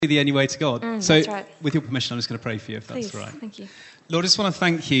The only way to God. That's right. With your permission, I'm just going to pray for you, if Please, that's all right. thank you. Lord, I just want to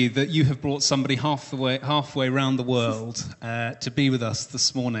thank you that you have brought somebody halfway around the world to be with us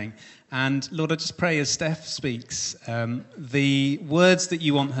this morning. And Lord, I just pray as Steph speaks, the words that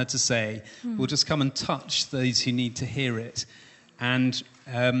you want her to say will just come and touch those who need to hear it. And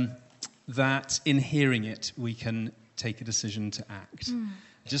that in hearing it, we can take a decision to act.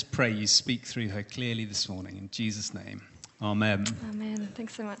 Just pray you speak through her clearly this morning. In Jesus' name. Amen. Amen.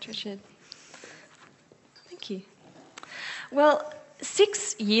 Thanks so much, Richard. Thank you. Well,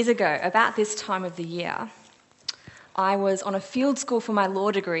 6 years ago, about this time of the year, I was on a field school for my law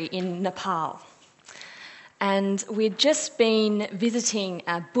degree in Nepal. And we'd just been visiting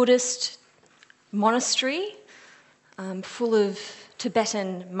a Buddhist monastery full of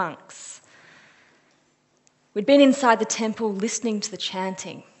Tibetan monks. We'd been inside the temple listening to the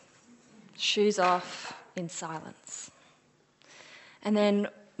chanting, shoes off, in silence. And then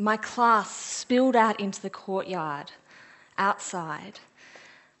my class spilled out into the courtyard outside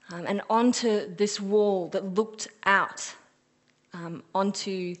and onto this wall that looked out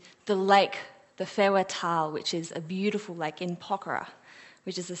onto the lake, the Phewar Tal, which is a beautiful lake in Pokhara,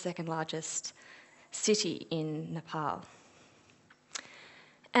 which is the second largest city in Nepal.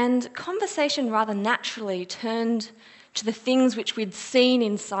 And conversation rather naturally turned to the things which we'd seen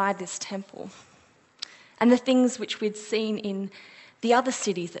inside this temple and the things which we'd seen in the other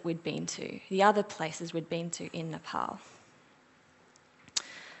cities that we'd been to, the other places we'd been to in Nepal.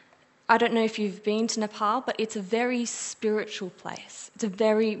 I don't know if you've been to Nepal, but it's a very spiritual place. It's a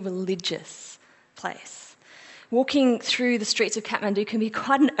very religious place. Walking through the streets of Kathmandu can be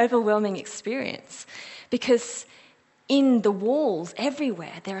quite an overwhelming experience because in the walls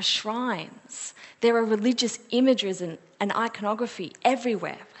everywhere there are shrines. There are religious images and iconography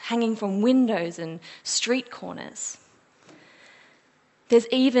everywhere, hanging from windows and street corners. There's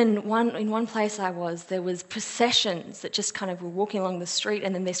even in one place there was processions that just kind of were walking along the street,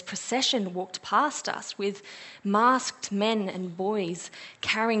 and then this procession walked past us with masked men and boys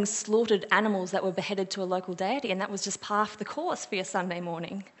carrying slaughtered animals that were beheaded to a local deity, and that was just par for the course for your Sunday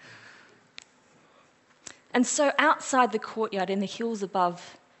morning. And so outside the courtyard in the hills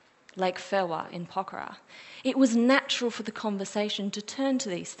above Lake Phewar in Pokhara, it was natural for the conversation to turn to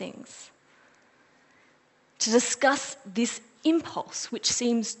these things, to discuss this impulse which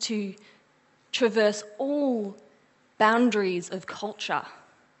seems to traverse all boundaries of culture,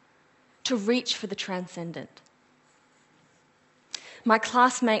 to reach for the transcendent. My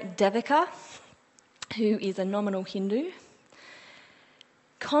classmate Devika, who is a nominal Hindu,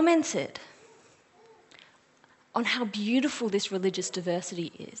 commented on how beautiful this religious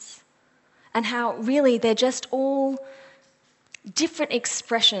diversity is and how really they're just all different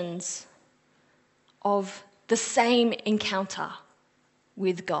expressions of the same encounter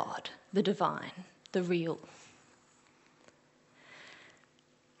with God, the divine, the real.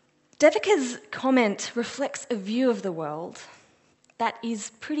 Devika's comment reflects a view of the world that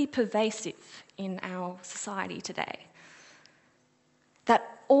is pretty pervasive in our society today.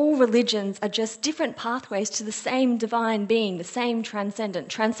 That all religions are just different pathways to the same divine being, the same transcendent.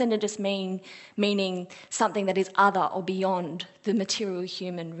 Transcendent just meaning something that is other or beyond the material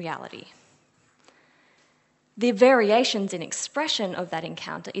human reality. The variations in expression of that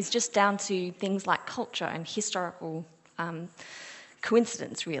encounter is just down to things like culture and historical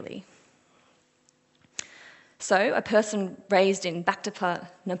coincidence, really. So a person raised in Bhaktapur,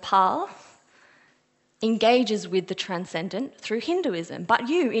 Nepal, engages with the transcendent through Hinduism, but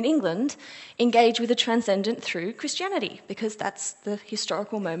you, in England, engage with the transcendent through Christianity, because that's the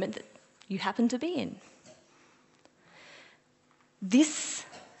historical moment that you happen to be in. This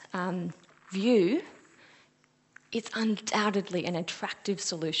view is undoubtedly an attractive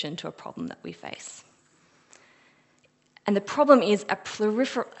solution to a problem that we face. And the problem is a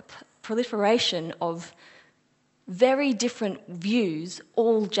proliferation of very different views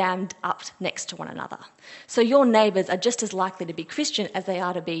all jammed up next to one another. So your neighbours are just as likely to be Christian as they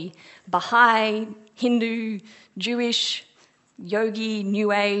are to be Baha'i, Hindu, Jewish, Yogi,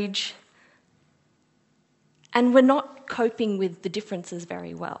 New Age. And we're not coping with the differences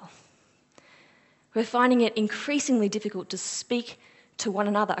very well. We're finding it increasingly difficult to speak to one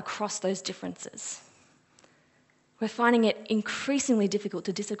another across those differences. We're finding it increasingly difficult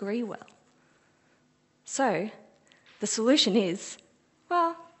to disagree well. So the solution is,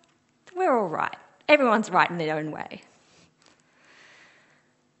 well, we're all right. Everyone's right in their own way.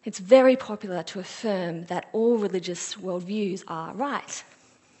 It's very popular to affirm that all religious worldviews are right.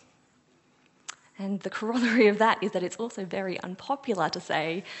 And the corollary of that is that it's also very unpopular to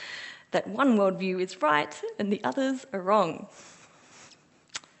say that one worldview is right and the others are wrong.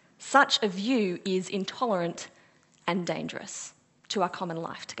 such a view is intolerant and dangerous to our common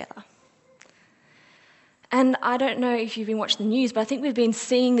life together. And I don't know if you've been watching the news, but I think we've been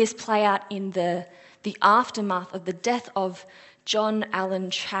seeing this play out in the aftermath of the death of John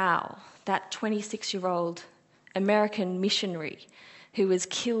Allen Chau, that 26-year-old American missionary who was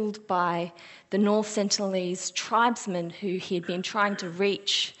killed by the North Sentinelese tribesmen who he had been trying to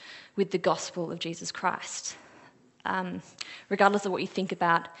reach with the gospel of Jesus Christ. Regardless of what you think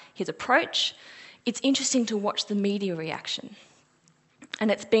about his approach, it's interesting to watch the media reaction. And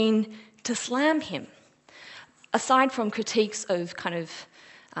it's been to slam him. Aside from critiques of kind of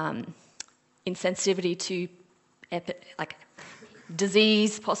insensitivity to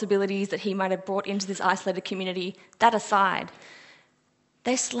disease possibilities that he might have brought into this isolated community, that aside,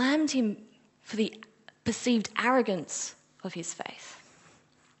 they slammed him for the perceived arrogance of his faith.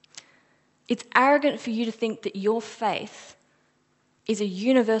 It's arrogant for you to think that your faith is a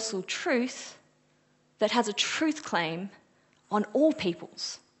universal truth that has a truth claim on all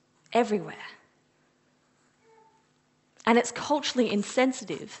peoples, everywhere. And it's culturally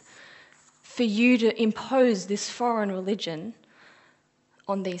insensitive for you to impose this foreign religion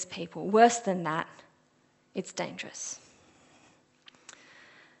on these people. Worse than that, it's dangerous.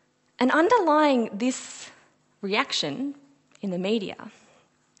 And underlying this reaction in the media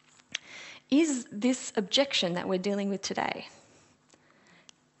is this objection that we're dealing with today.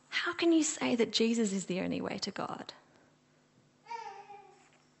 How can you say that Jesus is the only way to God?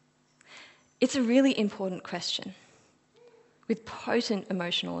 It's a really important question with potent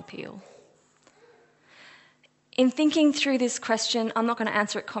emotional appeal. In thinking through this question, I'm not going to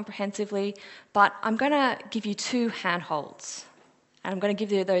answer it comprehensively, but I'm going to give you two handholds. And I'm going to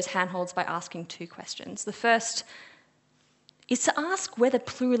give you those handholds by asking two questions. The first is to ask whether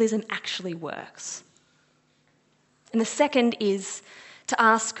pluralism actually works. And the second is to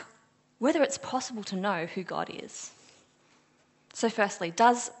ask whether it's possible to know who God is. So firstly,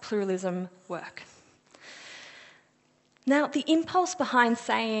 does pluralism work? Now, the impulse behind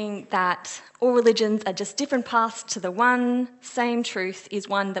saying that all religions are just different paths to the one same truth is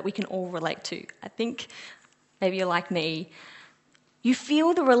one that we can all relate to. I think maybe you're like me. You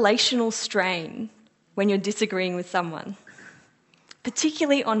feel the relational strain when you're disagreeing with someone,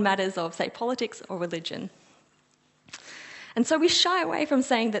 particularly on matters of, say, politics or religion. And so we shy away from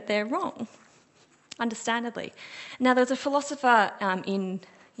saying that they're wrong, understandably. Now, there's a philosopher in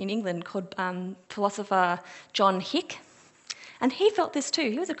England called philosopher John Hick, and he felt this too.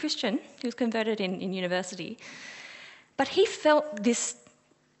 He was a Christian. He was converted in university. But he felt this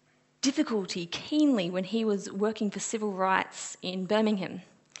difficulty keenly when he was working for civil rights in Birmingham.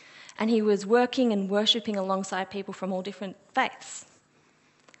 And he was working and worshipping alongside people from all different faiths.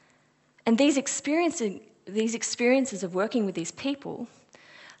 And these experiences of working with these people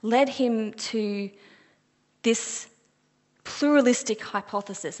led him to this pluralistic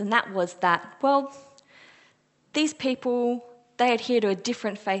hypothesis, and that was that, well, these people, they adhere to a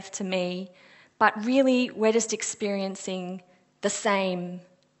different faith to me, but really we're just experiencing the same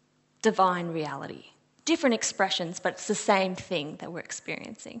divine reality. Different expressions, but it's the same thing that we're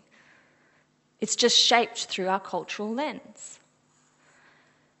experiencing. It's just shaped through our cultural lens.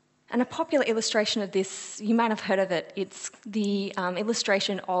 And a popular illustration of this, you might have heard of it, it's the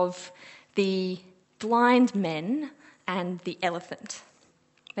illustration of the blind men and the elephant.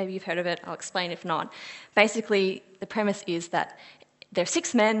 Maybe you've heard of it, I'll explain if not. Basically, the premise is that there are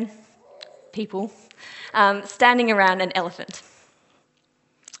 6 men, people, standing around an elephant.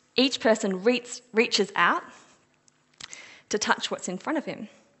 Each person reaches out to touch what's in front of him,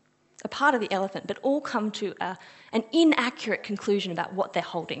 a part of the elephant, but all come to an inaccurate conclusion about what they're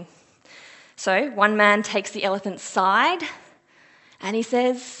holding. So one man takes the elephant's side and he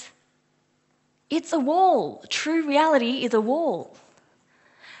says, "It's a wall. True reality is a wall."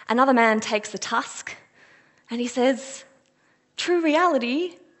 Another man takes the tusk and he says, "True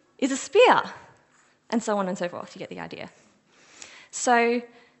reality is a spear." And so on and so forth. You get the idea. So,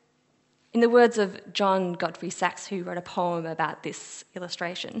 in the words of John Godfrey Sachs, who wrote a poem about this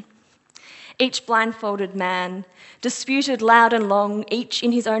illustration, each blindfolded man disputed loud and long, each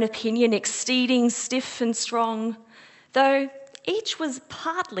in his own opinion exceeding stiff and strong. Though each was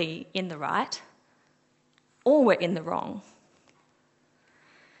partly in the right, all were in the wrong.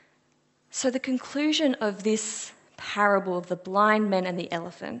 So the conclusion of this parable of the blind men and the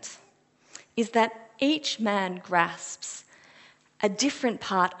elephant is that each man grasps a different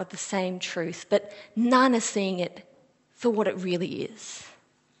part of the same truth, but none are seeing it for what it really is.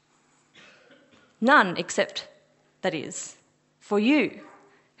 None except, that is, for you,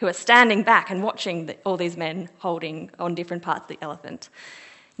 who are standing back and watching all these men holding on different parts of the elephant.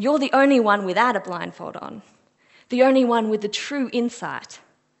 You're the only one without a blindfold on, the only one with the true insight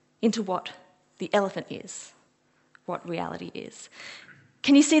into what the elephant is, what reality is.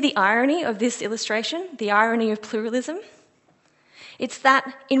 Can you see the irony of this illustration, the irony of pluralism? It's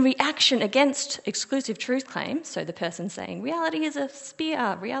that in reaction against exclusive truth claims, so the person saying reality is a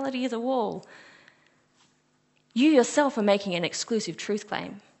spear, reality is a wall, you yourself are making an exclusive truth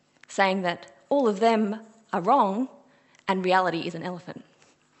claim, saying that all of them are wrong and reality is an elephant.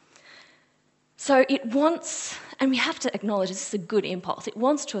 So it wants, and we have to acknowledge this is a good impulse, it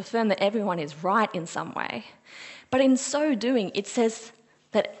wants to affirm that everyone is right in some way. But in so doing, it says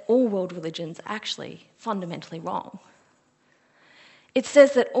that all world religions are actually fundamentally wrong. It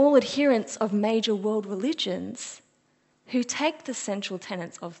says that all adherents of major world religions who take the central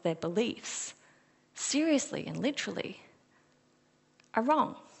tenets of their beliefs seriously and literally are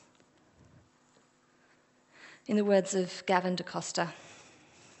wrong. In the words of Gavin da Costa,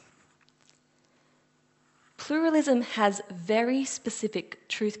 pluralism has very specific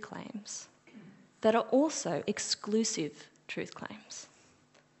truth claims that are also exclusive truth claims.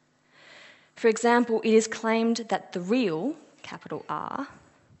 For example, it is claimed that the real, capital R,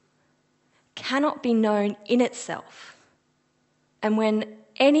 cannot be known in itself. And when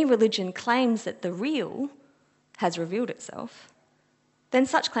any religion claims that the real has revealed itself, then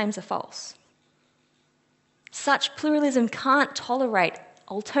such claims are false. Such pluralism can't tolerate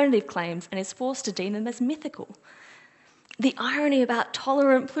alternative claims and is forced to deem them as mythical. The irony about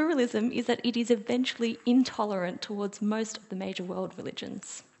tolerant pluralism is that it is eventually intolerant towards most of the major world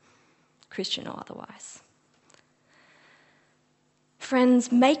religions, Christian or otherwise.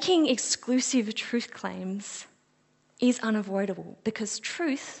 Friends, making exclusive truth claims is unavoidable because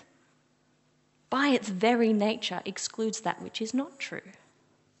truth, by its very nature, excludes that which is not true.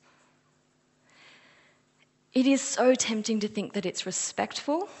 It is so tempting to think that it's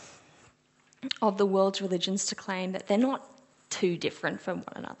respectful of the world's religions to claim that they're not too different from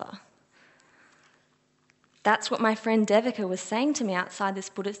one another. That's what my friend Devika was saying to me outside this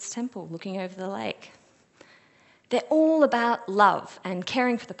Buddhist temple looking over the lake. They're all about love and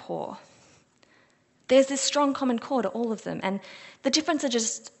caring for the poor. There's this strong common core to all of them, and the differences are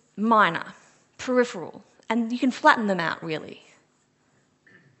just minor, peripheral, and you can flatten them out, really.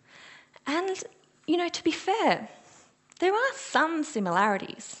 And, to be fair, there are some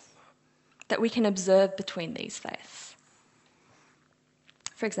similarities that we can observe between these faiths.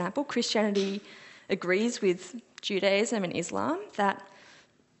 For example, Christianity agrees with Judaism and Islam that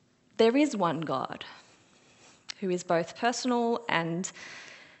there is one God who is both personal and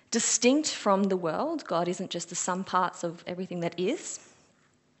distinct from the world. God isn't just the sum parts of everything that is.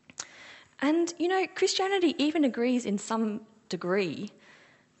 And, Christianity even agrees in some degree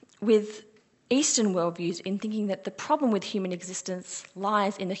with Eastern worldviews in thinking that the problem with human existence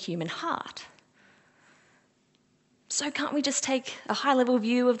lies in the human heart. So can't we just take a high-level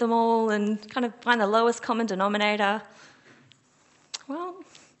view of them all and kind of find the lowest common denominator? Well,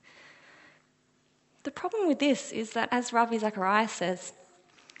 the problem with this is that, as Ravi Zacharias says,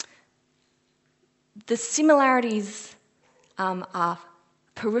 the similarities are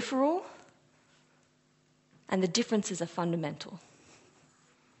peripheral and the differences are fundamental.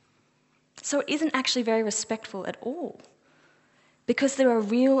 So it isn't actually very respectful at all because there are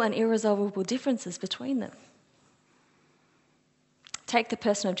real and irresolvable differences between them. Take the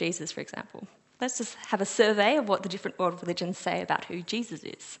person of Jesus, for example. Let's just have a survey of what the different world religions say about who Jesus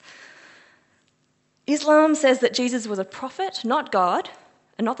is. Islam says that Jesus was a prophet, not God,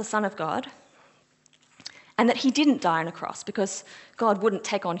 and not the Son of God, and that he didn't die on a cross because God wouldn't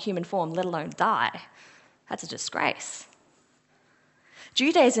take on human form, let alone die. That's a disgrace.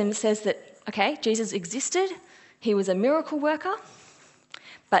 Judaism says that, Jesus existed, he was a miracle worker,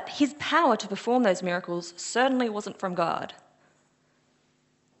 but his power to perform those miracles certainly wasn't from God.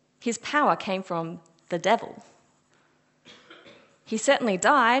 His power came from the devil. He certainly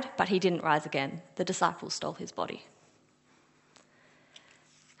died, but he didn't rise again. The disciples stole his body.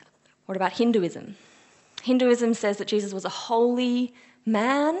 What about Hinduism? Hinduism says that Jesus was a holy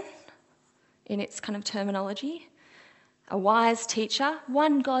man in its kind of terminology, a wise teacher,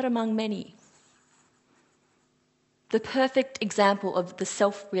 one God among many. The perfect example of the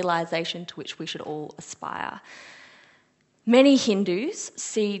self-realisation to which we should all aspire. Many Hindus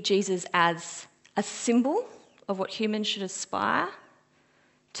see Jesus as a symbol of what humans should aspire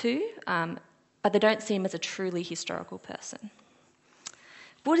to, but they don't see him as a truly historical person.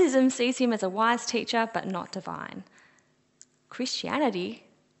 Buddhism sees him as a wise teacher, but not divine. Christianity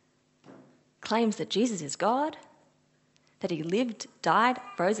claims that Jesus is God, that he lived, died,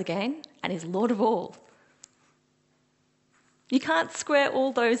 rose again, and is Lord of all. You can't square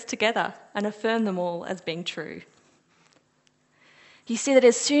all those together and affirm them all as being true. You see that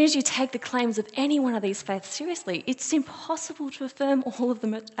as soon as you take the claims of any one of these faiths seriously, it's impossible to affirm all of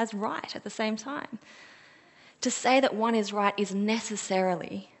them as right at the same time. To say that one is right is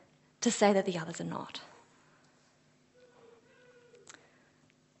necessarily to say that the others are not.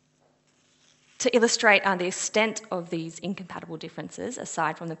 To illustrate the extent of these incompatible differences,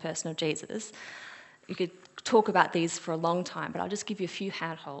 aside from the person of Jesus, you could talk about these for a long time, but I'll just give you a few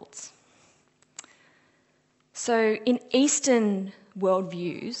handholds. So in Eastern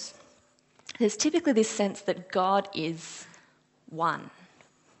worldviews, there's typically this sense that God is one,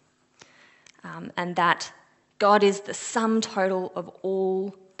 and that God is the sum total of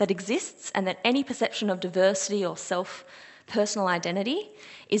all that exists, and that any perception of diversity or personal identity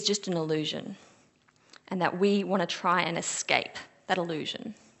is just an illusion, and that we want to try and escape that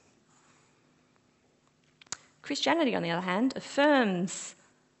illusion. Christianity, on the other hand, affirms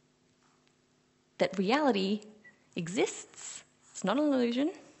that reality exists, it's not an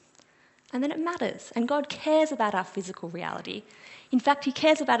illusion, and that it matters, and God cares about our physical reality. In fact, he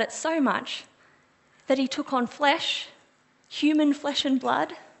cares about it so much that he took on flesh, human flesh and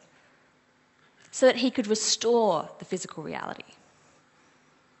blood, so that he could restore the physical reality.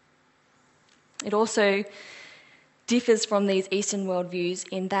 It also differs from these Eastern worldviews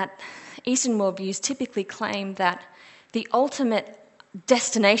in that Eastern worldviews typically claim that the ultimate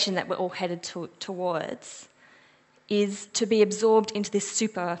destination that we're all headed towards is to be absorbed into this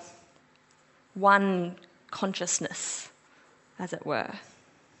super one consciousness, as it were.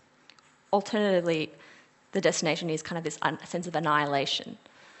 Alternatively, the destination is kind of this sense of annihilation.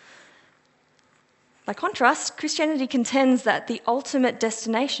 By contrast, Christianity contends that the ultimate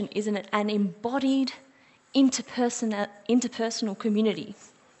destination is an embodied interpersonal community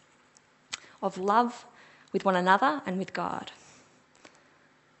of love with one another and with God.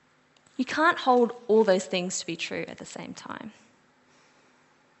 You can't hold all those things to be true at the same time.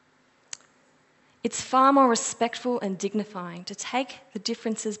 It's far more respectful and dignifying to take the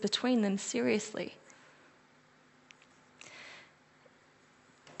differences between them seriously.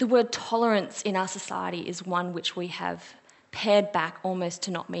 The word tolerance in our society is one which we have pared back almost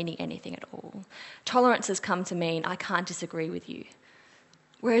to not meaning anything at all. Tolerance has come to mean, I can't disagree with you.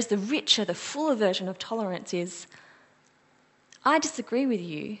 Whereas the richer, the fuller version of tolerance is, I disagree with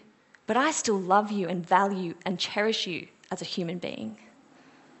you, but I still love you and value and cherish you as a human being.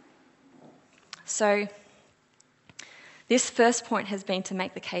 So, this first point has been to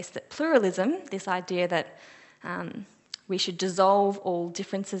make the case that pluralism, this idea that we should dissolve all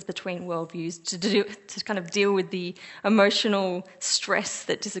differences between worldviews to kind of deal with the emotional stress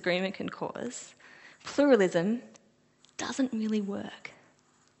that disagreement can cause, pluralism doesn't really work.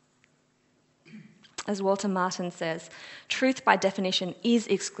 As Walter Martin says, truth by definition is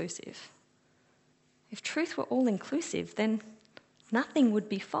exclusive. If truth were all inclusive, then nothing would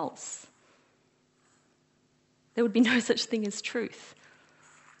be false. There would be no such thing as truth.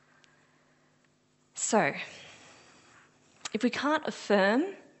 So, if we can't affirm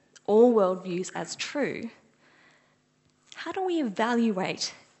all worldviews as true, how do we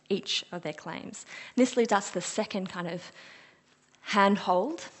evaluate each of their claims? And this leads us to the second kind of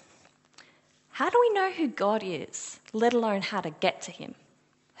handhold. How do we know who God is, let alone how to get to him,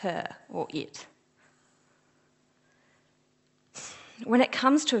 her, or it? When it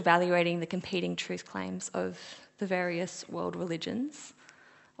comes to evaluating the competing truth claims of the various world religions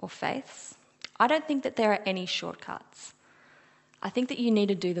or faiths, I don't think that there are any shortcuts. I think that you need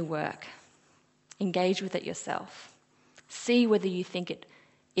to do the work, engage with it yourself, see whether you think it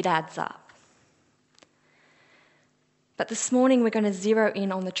adds up. But this morning we're going to zero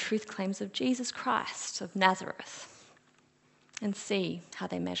in on the truth claims of Jesus Christ of Nazareth and see how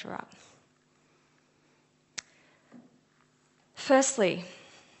they measure up. Firstly,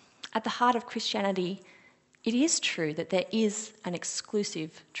 at the heart of Christianity, it is true that there is an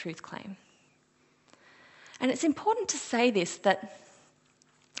exclusive truth claim. And it's important to say this, that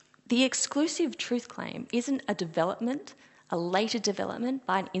the exclusive truth claim isn't a development, a later development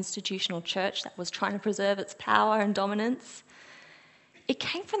by an institutional church that was trying to preserve its power and dominance. It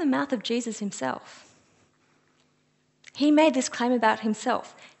came from the mouth of Jesus himself. He made this claim about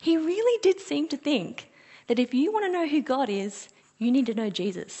himself. He really did seem to think that if you want to know who God is, you need to know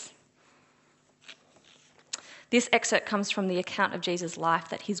Jesus. This excerpt comes from the account of Jesus' life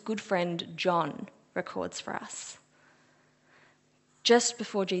that his good friend John records for us, just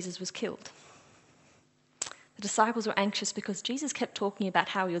before Jesus was killed. The disciples were anxious because Jesus kept talking about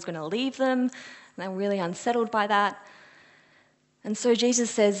how he was going to leave them, and they were really unsettled by that. And so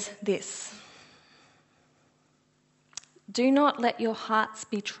Jesus says this, Do not let your hearts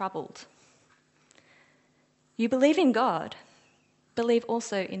be troubled. You believe in God, believe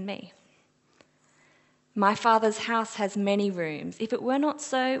also in me. My Father's house has many rooms. If it were not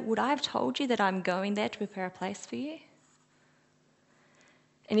so, would I have told you that I'm going there to prepare a place for you?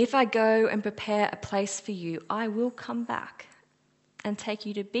 And if I go and prepare a place for you, I will come back and take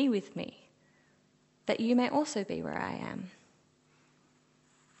you to be with me, that you may also be where I am.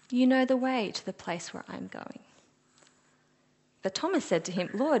 You know the way to the place where I'm going. But Thomas said to him,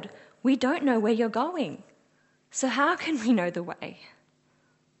 Lord, we don't know where you're going, so how can we know the way?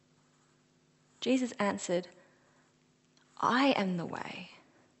 Jesus answered, I am the way,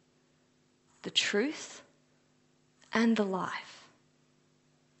 the truth, and the life.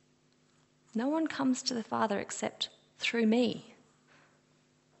 No one comes to the Father except through me.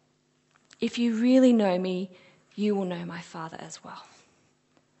 If you really know me, you will know my Father as well.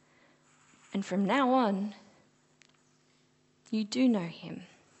 And from now on, you do know him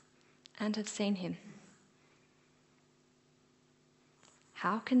and have seen him.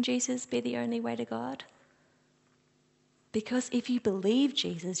 How can Jesus be the only way to God? Because if you believe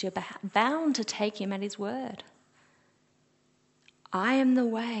Jesus, you're bound to take him at his word. I am the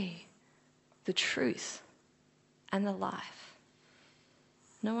way, the truth, and the life.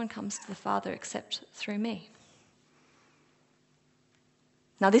 No one comes to the Father except through me.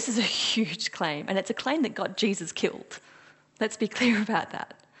 Now, this is a huge claim, and it's a claim that got Jesus killed. Let's be clear about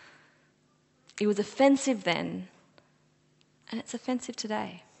that. It was offensive then, and it's offensive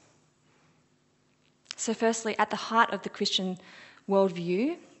today. So firstly, at the heart of the Christian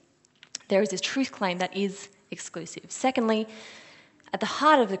worldview, there is this truth claim that is exclusive. Secondly, at the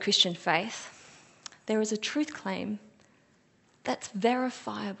heart of the Christian faith, there is a truth claim that's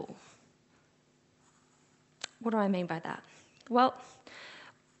verifiable. What do I mean by that? Well,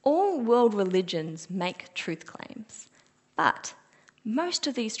 all world religions make truth claims, but most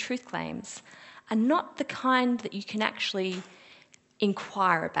of these truth claims are not the kind that you can actually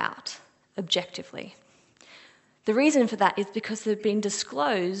inquire about objectively. The reason for that is because they've been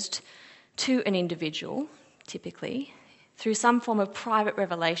disclosed to an individual, typically, through some form of private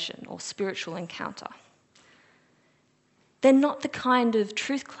revelation or spiritual encounter. They're not the kind of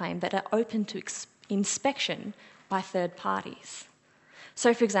truth claim that are open to inspection by third parties.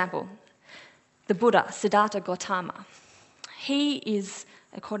 So, for example, the Buddha, Siddhartha Gautama, he is,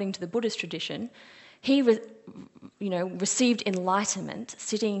 according to the Buddhist tradition, he received enlightenment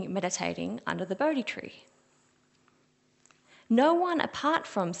sitting meditating under the Bodhi tree. No one apart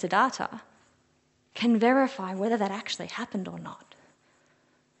from Siddhartha can verify whether that actually happened or not.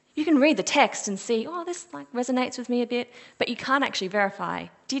 You can read the text and see, this resonates with me a bit, but you can't actually verify,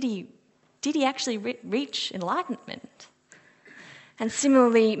 did he actually reach enlightenment? And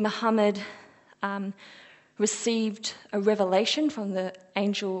similarly, Muhammad received a revelation from the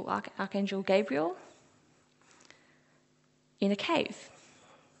Archangel Gabriel in a cave.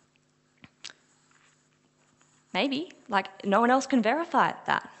 Maybe, no one else can verify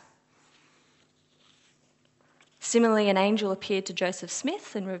that. Similarly, an angel appeared to Joseph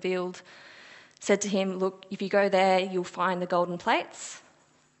Smith and said to him, look, if you go there, you'll find the golden plates,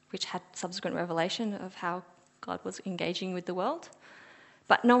 which had subsequent revelation of how God was engaging with the world.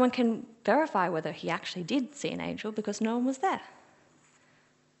 But no one can verify whether he actually did see an angel because no one was there.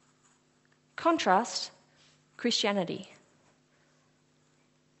 Contrast Christianity.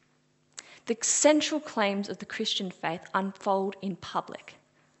 The central claims of the Christian faith unfold in public,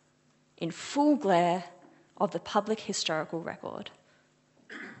 in full glare of the public historical record.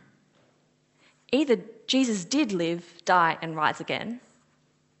 Either Jesus did live, die, and rise again,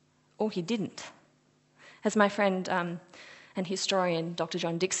 or he didn't. As my friend and historian Dr.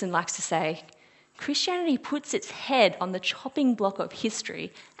 John Dixon likes to say, Christianity puts its head on the chopping block of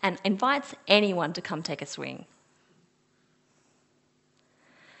history and invites anyone to come take a swing.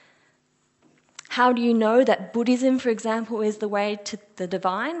 How do you know that Buddhism, for example, is the way to the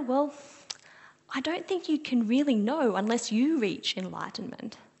divine? Well, I don't think you can really know unless you reach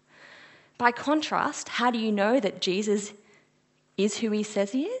enlightenment. By contrast, how do you know that Jesus is who he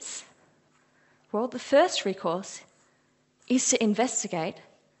says he is? Well, the first recourse is to investigate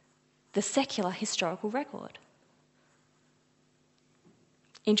the secular historical record.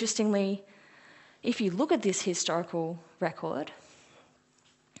 Interestingly, if you look at this historical record,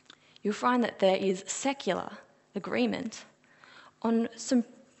 you'll find that there is secular agreement on some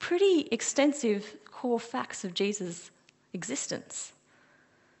pretty extensive core facts of Jesus' existence.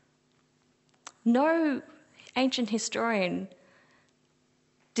 No ancient historian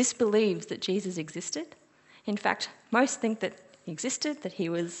disbelieves that Jesus existed. In fact, most think that he existed, that he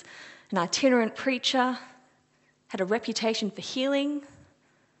was an itinerant preacher, had a reputation for healing,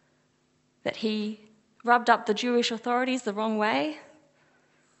 that he rubbed up the Jewish authorities the wrong way,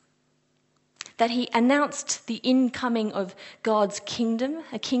 that he announced the incoming of God's kingdom,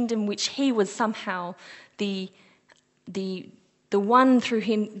 a kingdom which he was somehow the one through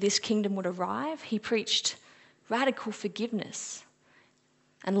whom this kingdom would arrive. He preached radical forgiveness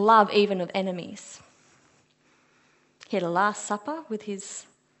and love even of enemies. He had a Last Supper with his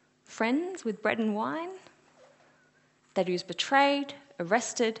friends with bread and wine, that he was betrayed,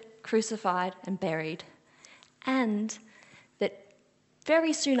 arrested, crucified and buried, and that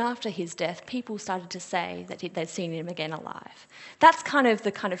very soon after his death, people started to say that they'd seen him again alive. That's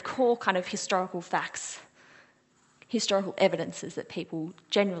the core historical facts, historical evidences that people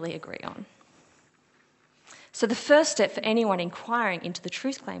generally agree on. So the first step for anyone inquiring into the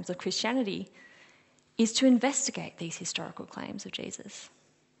truth claims of Christianity is to investigate these historical claims of Jesus.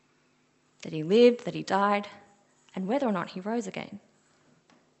 That he lived, that he died, and whether or not he rose again.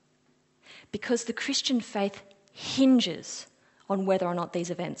 Because the Christian faith hinges on whether or not these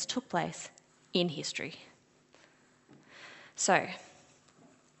events took place in history. So,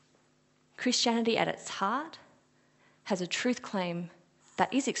 Christianity at its heart has a truth claim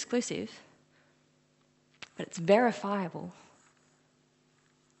that is exclusive, but it's verifiable.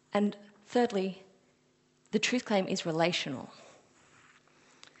 And thirdly, the truth claim is relational.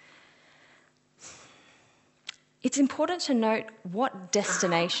 It's important to note what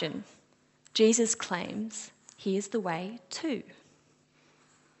destination Jesus claims he is the way to.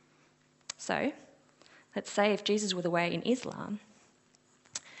 So, let's say if Jesus were the way in Islam,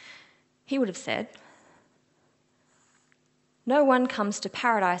 he would have said, "No one comes to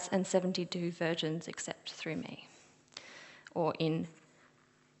paradise and 72 virgins except through me." Or in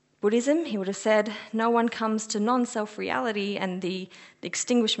Buddhism, he would have said, "No one comes to non-self reality and the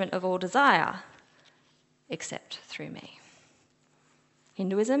extinguishment of all desire except through me."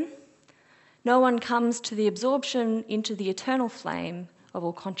 Hinduism, "No one comes to the absorption into the eternal flame of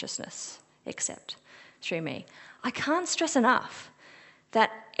all consciousness except through me." I can't stress enough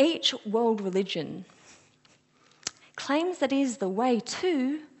that each world religion claims that is the way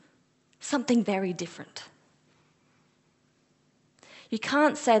to something very different. You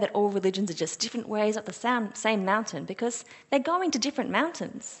can't say that all religions are just different ways up the same mountain, because they're going to different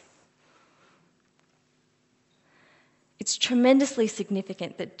mountains. It's tremendously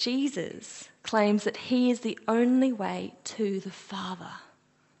significant that Jesus claims that he is the only way to the Father,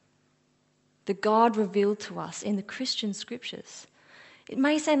 the God revealed to us in the Christian scriptures. It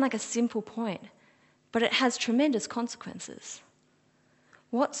may seem like a simple point, but it has tremendous consequences.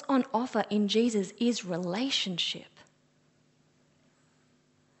 What's on offer in Jesus is relationship.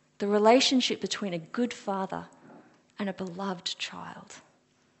 The relationship between a good father and a beloved child.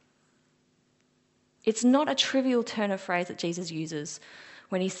 It's not a trivial turn of phrase that Jesus uses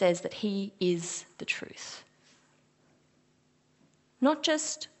when he says that he is the truth. Not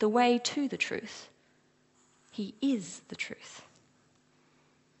just the way to the truth, he is the truth.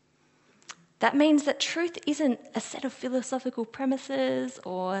 That means that truth isn't a set of philosophical premises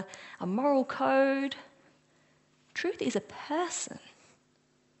or a moral code. Truth is a person.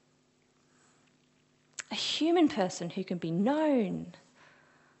 A human person who can be known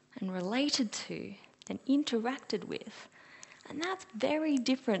and related to and interacted with. And that's very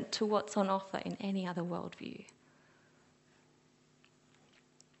different to what's on offer in any other worldview.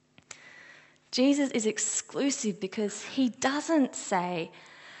 Jesus is exclusive because he doesn't say,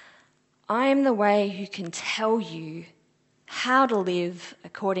 "I am the way who can tell you how to live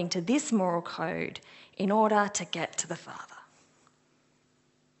according to this moral code in order to get to the Father."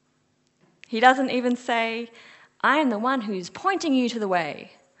 He doesn't even say, "I am the one who's pointing you to the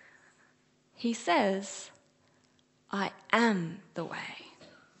way." He says, "I am the way."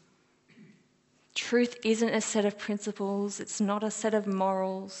 Truth isn't a set of principles, it's not a set of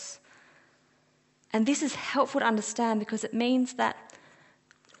morals. And this is helpful to understand because it means that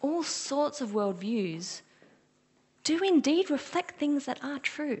all sorts of worldviews do indeed reflect things that are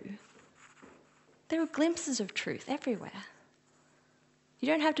true. There are glimpses of truth everywhere. You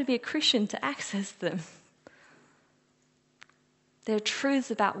don't have to be a Christian to access them. There are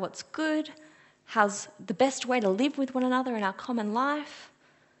truths about what's good, how's the best way to live with one another in our common life,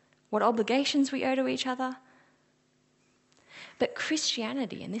 what obligations we owe to each other. But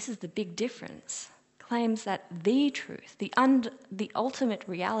Christianity, and this is the big difference, claims that the truth, the ultimate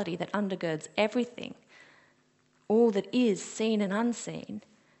reality that undergirds everything, all that is seen and unseen,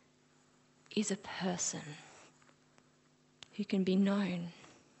 is a person who can be known.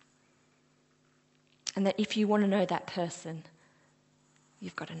 And that if you want to know that person,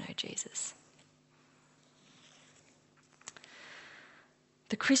 you've got to know Jesus.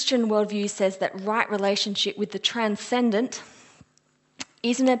 The Christian worldview says that right relationship with the transcendent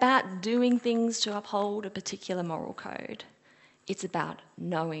isn't about doing things to uphold a particular moral code. It's about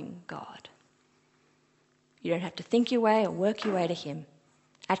knowing God. You don't have to think your way or work your way to him.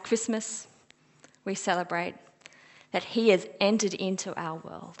 At Christmas, we celebrate that he has entered into our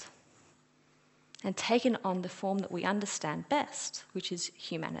world and taken on the form that we understand best, which is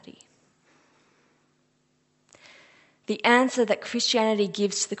humanity. The answer that Christianity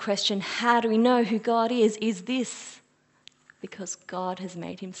gives to the question, how do we know who God is this: because God has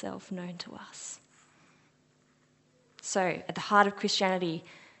made himself known to us. So, at the heart of Christianity,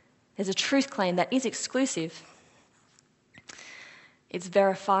 there's a truth claim that is exclusive. It's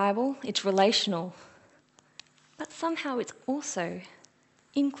verifiable, it's relational, but somehow it's also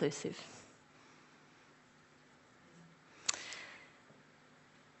inclusive.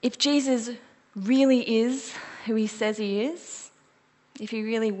 If Jesus really is who he says he is, if he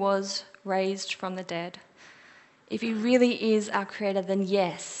really was raised from the dead, if he really is our creator, then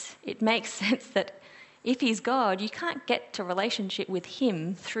yes, it makes sense that if he's God, you can't get to relationship with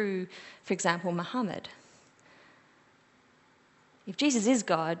him through, for example, Muhammad. If Jesus is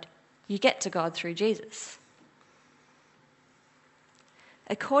God, you get to God through Jesus.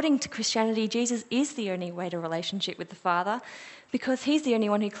 According to Christianity, Jesus is the only way to relationship with the Father because he's the only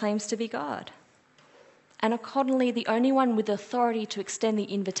one who claims to be God. And accordingly, the only one with authority to extend the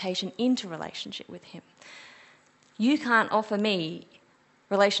invitation into relationship with him. You can't offer me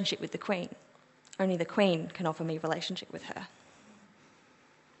relationship with the Queen. Only the Queen can offer me relationship with her.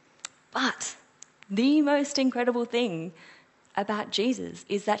 But the most incredible thing about Jesus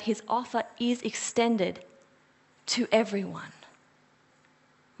is that his offer is extended to everyone,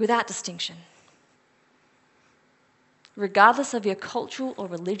 without distinction. Regardless of your cultural or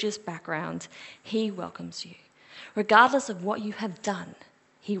religious background, he welcomes you. Regardless of what you have done,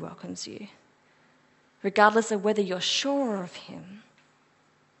 he welcomes you. Regardless of whether you're sure of him,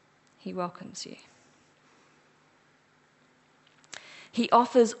 he welcomes you. He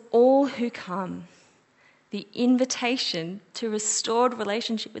offers all who come the invitation to restored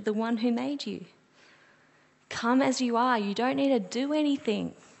relationship with the one who made you. Come as you are. You don't need to do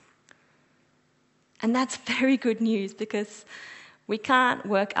anything. And that's very good news because we can't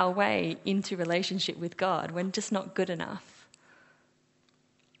work our way into relationship with God. We're just not good enough.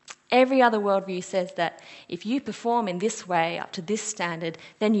 Every other worldview says that if you perform in this way up to this standard,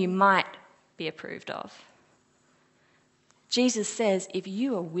 then you might be approved of. Jesus says, if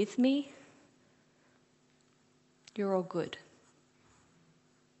you are with me, you're all good.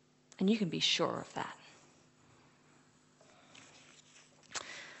 And you can be sure of that.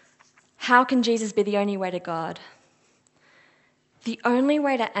 How can Jesus be the only way to God? The only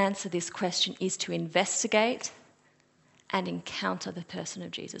way to answer this question is to investigate and encounter the person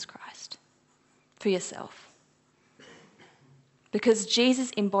of Jesus Christ for yourself. Because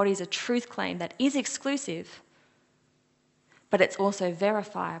Jesus embodies a truth claim that is exclusive, but it's also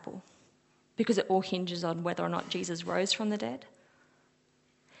verifiable because it all hinges on whether or not Jesus rose from the dead.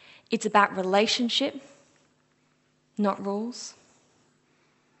 It's about relationship, not rules.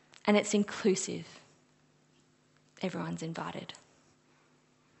 And it's inclusive. Everyone's invited.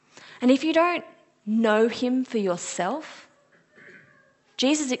 And if you don't know him for yourself,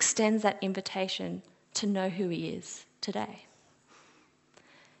 Jesus extends that invitation to know who he is today.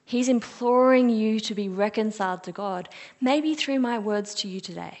 He's imploring you to be reconciled to God, maybe through my words to you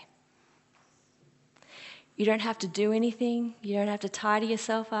today. You don't have to do anything. You don't have to tidy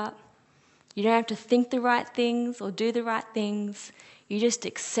yourself up. You don't have to think the right things or do the right things. You just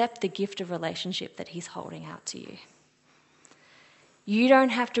accept the gift of relationship that he's holding out to you. You don't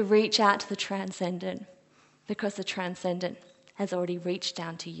have to reach out to the transcendent because the transcendent has already reached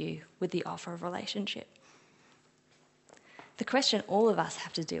down to you with the offer of relationship. The question all of us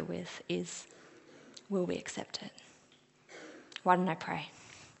have to deal with is, will we accept it? Why don't I pray?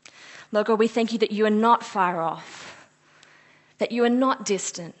 Lord God, we thank you that you are not far off, that you are not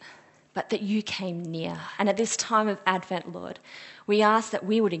distant, but that you came near. And at this time of Advent, Lord, we ask that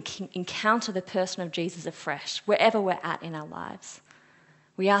we would encounter the person of Jesus afresh, wherever we're at in our lives.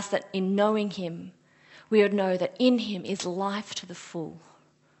 We ask that in knowing him, we would know that in him is life to the full.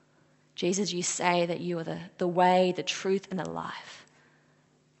 Jesus, you say that you are the way, the truth, and the life.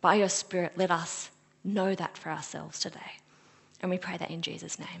 By your Spirit, let us know that for ourselves today. And we pray that in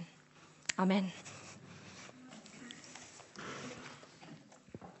Jesus' name. Amen.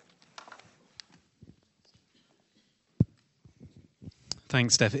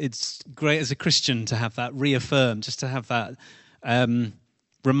 Thanks, Steph. It's great as a Christian to have that reaffirmed, just to have that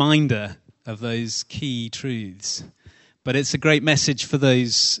reminder of those key truths. But it's a great message for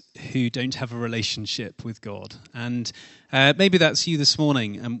those who don't have a relationship with God. And maybe that's you this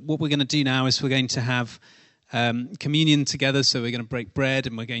morning. And what we're going to do now is we're going to have communion together. So we're going to break bread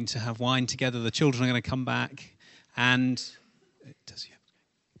and we're going to have wine together. The children are going to come back. And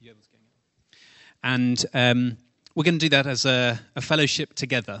we're going to do that as a fellowship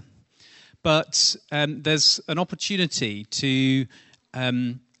together. But there's an opportunity to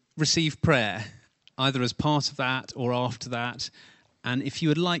receive prayer, either as part of that or after that. And if you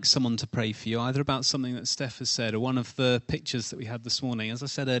would like someone to pray for you, either about something that Steph has said or one of the pictures that we had this morning, as I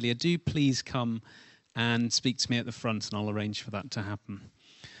said earlier, do please come and speak to me at the front and I'll arrange for that to happen.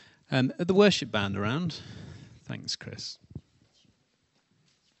 Are the worship band around? Thanks, Chris.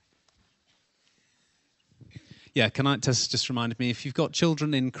 Yeah, Tess just reminded me, if you've got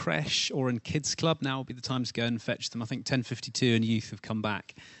children in creche or in kids club, now will be the time to go and fetch them. I think 10:52 and youth have come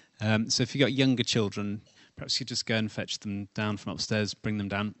back. So if you've got younger children, perhaps you just go and fetch them down from upstairs, bring them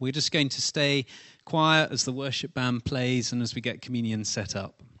down. We're just going to stay quiet as the worship band plays and as we get communion set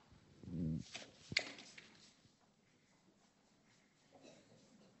up.